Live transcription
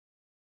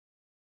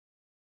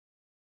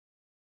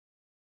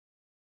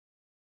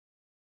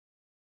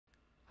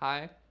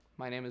Hi,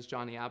 my name is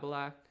Johnny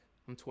Abilach.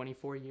 I'm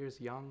 24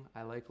 years young.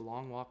 I like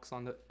long walks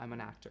on the... I'm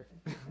an actor.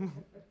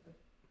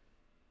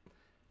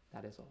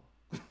 That is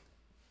all.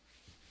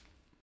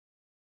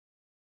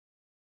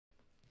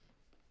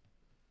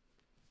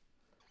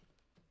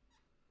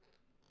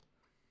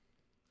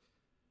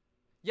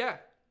 Yeah,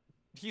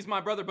 he's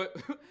my brother, but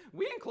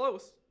we ain't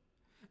close.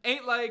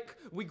 Ain't like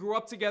we grew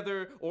up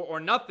together or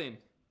nothing.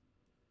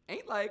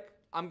 Ain't like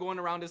I'm going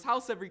around his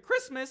house every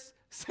Christmas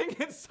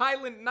singing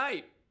Silent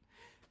Night.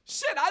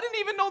 Shit, I didn't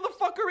even know the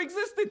fucker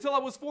existed till I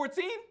was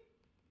 14.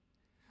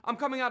 I'm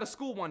coming out of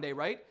school one day,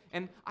 right?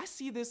 And I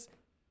see this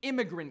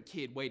immigrant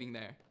kid waiting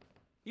there.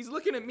 He's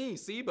looking at me,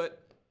 see,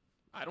 but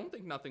I don't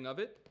think nothing of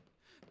it.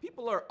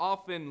 People are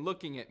often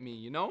looking at me,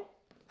 you know?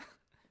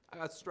 I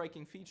got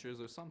striking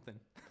features or something.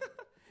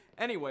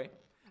 Anyway,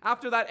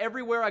 after that,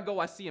 everywhere I go,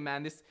 I see a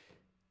man, this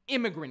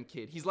immigrant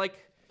kid. He's like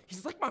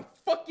my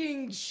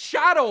fucking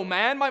shadow,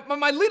 man.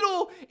 My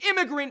little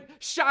immigrant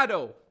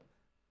shadow.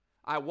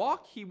 I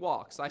walk, he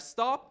walks. I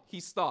stop, he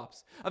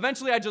stops.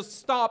 Eventually, I just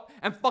stop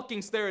and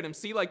fucking stare at him.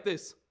 See, like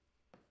this.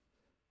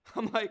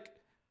 I'm like,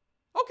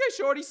 okay,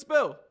 shorty,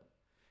 spill.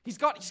 He's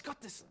got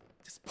this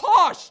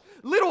posh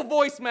little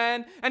voice,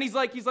 man. And he's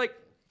like,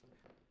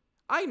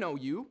 I know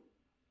you.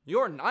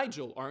 You're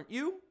Nigel, aren't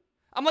you?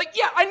 I'm like,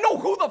 yeah, I know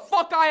who the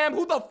fuck I am.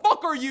 Who the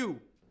fuck are you?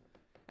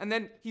 And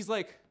then he's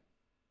like,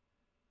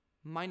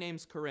 my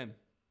name's Karim.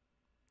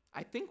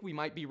 I think we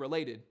might be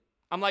related.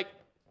 I'm like,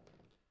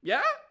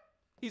 yeah?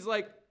 He's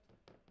like,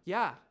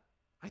 yeah,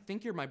 I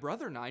think you're my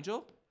brother,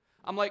 Nigel.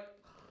 I'm like,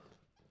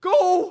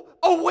 go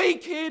away,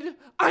 kid.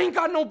 I ain't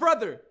got no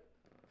brother.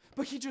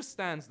 But he just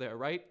stands there,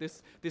 right?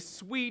 This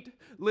sweet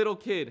little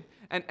kid.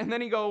 And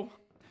then he go,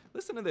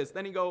 listen to this.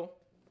 Then he go,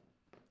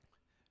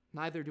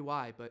 neither do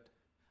I, but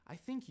I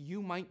think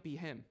you might be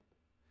him.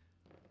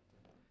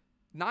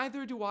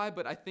 Neither do I,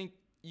 but I think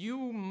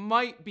you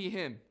might be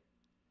him.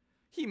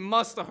 He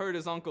must have heard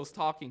his uncles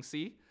talking,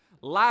 see?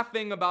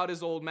 Laughing about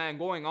his old man,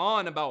 going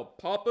on about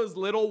Papa's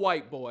little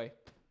white boy.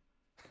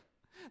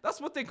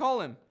 That's what they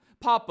call him.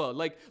 Papa,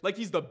 like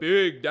he's the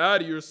big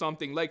daddy or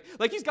something. Like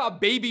he's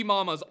got baby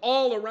mamas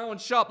all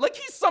around shop. Like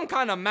he's some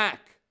kind of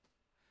Mac.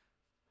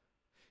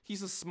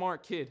 He's a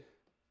smart kid.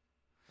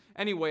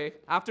 Anyway,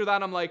 after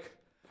that, I'm like,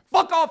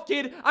 fuck off,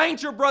 kid. I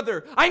ain't your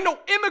brother. I ain't no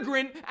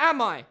immigrant,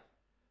 am I?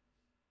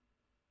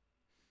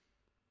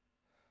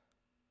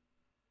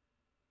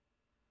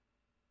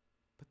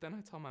 But then I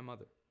tell my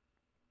mother.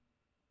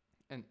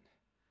 And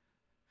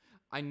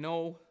I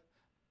know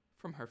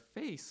from her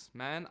face,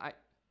 man.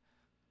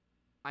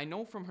 I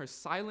know from her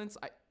silence.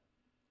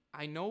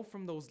 I know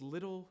from those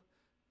little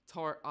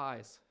tart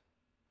eyes.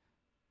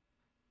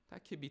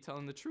 That kid be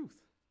telling the truth.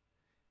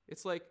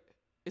 It's like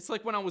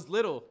when I was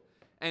little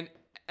and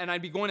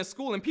I'd be going to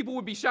school and people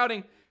would be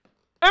shouting,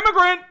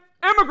 immigrant,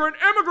 immigrant,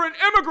 immigrant,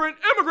 immigrant,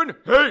 immigrant,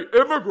 hey,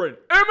 immigrant,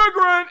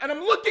 immigrant. And I'm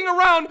looking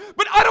around,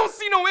 but I don't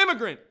see no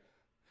immigrant.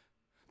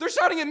 They're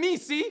shouting at me,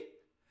 see?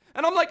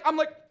 And I'm like, I'm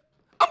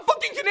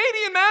fucking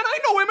Canadian, man. I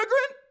ain't no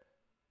immigrant.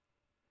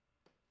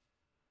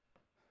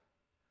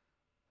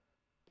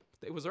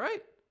 They was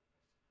right.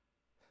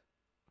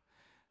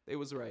 They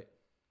was right.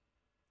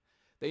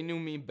 They knew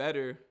me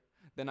better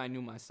than I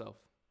knew myself.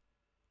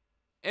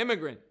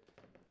 Immigrant.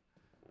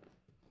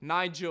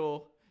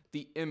 Nigel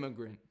the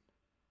immigrant.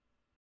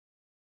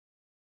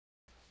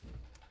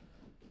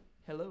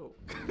 Hello.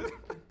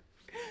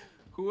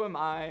 Who am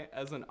I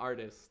as an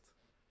artist?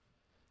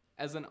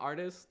 As an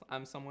artist,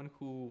 I'm someone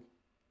who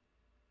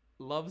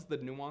loves the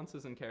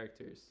nuances in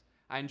characters.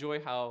 I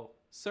enjoy how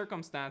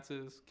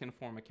circumstances can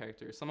form a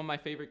character. Some of my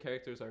favorite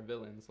characters are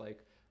villains, like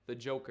the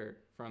Joker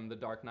from The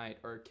Dark Knight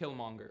or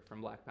Killmonger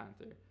from Black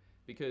Panther,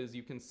 because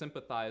you can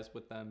sympathize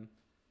with them,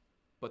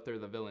 but they're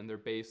the villain. They're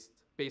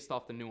based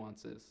off the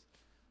nuances.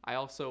 I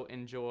also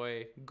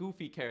enjoy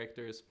goofy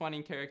characters,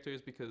 funny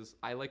characters, because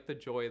I like the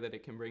joy that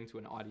it can bring to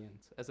an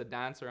audience. As a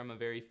dancer, I'm a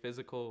very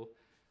physical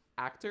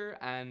actor,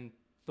 and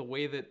the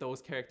way that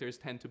those characters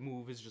tend to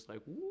move is just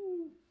like,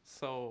 woo.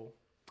 So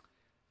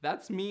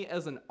that's me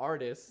as an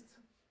artist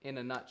in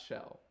a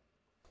nutshell.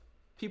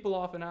 People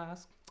often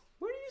ask,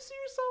 where do you see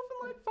yourself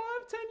in like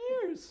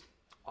 5-10 years?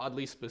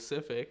 Oddly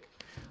specific.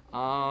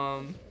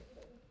 I'm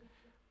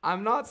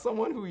not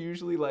someone who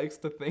usually likes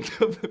to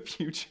think of the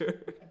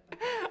future.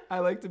 I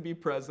like to be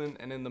present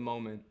and in the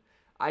moment.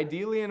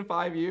 Ideally in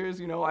 5 years,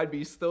 I'd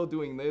be still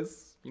doing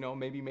this,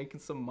 maybe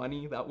making some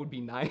money. That would be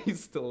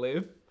nice to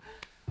live.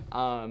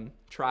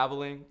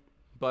 Traveling,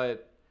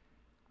 but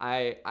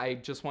I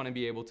just want to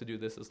be able to do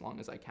this as long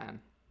as I can,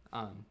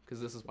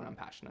 because this is what I'm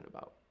passionate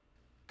about.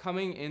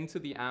 Coming into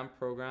the AMP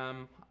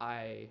program,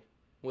 I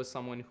was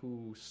someone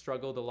who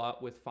struggled a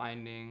lot with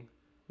finding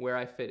where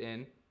I fit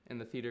in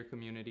the theater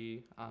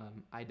community,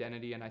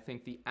 identity, and I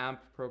think the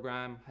AMP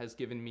program has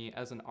given me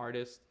as an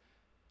artist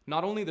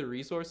not only the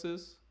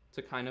resources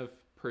to kind of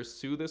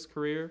pursue this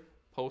career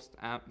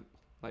post-AMP,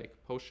 like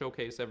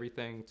post-showcase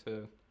everything,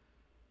 to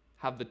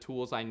have the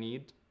tools I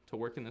need to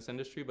work in this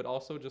industry, but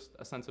also just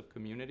a sense of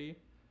community.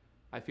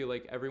 I feel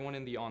like everyone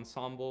in the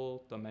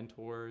ensemble, the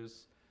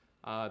mentors,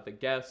 The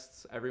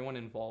guests, everyone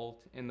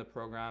involved in the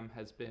program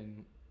has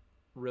been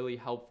really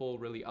helpful,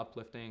 really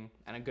uplifting,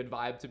 and a good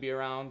vibe to be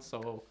around.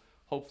 So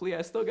hopefully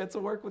I still get to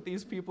work with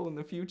these people in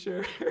the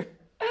future.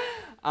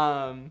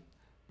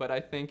 But I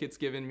think it's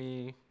given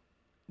me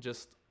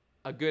just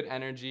a good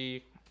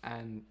energy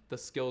and the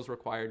skills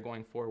required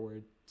going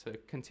forward to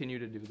continue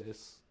to do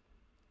this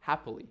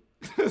happily.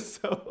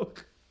 So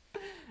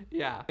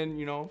yeah, and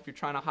you know, if you're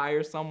trying to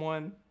hire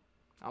someone,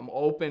 I'm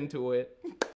open to it.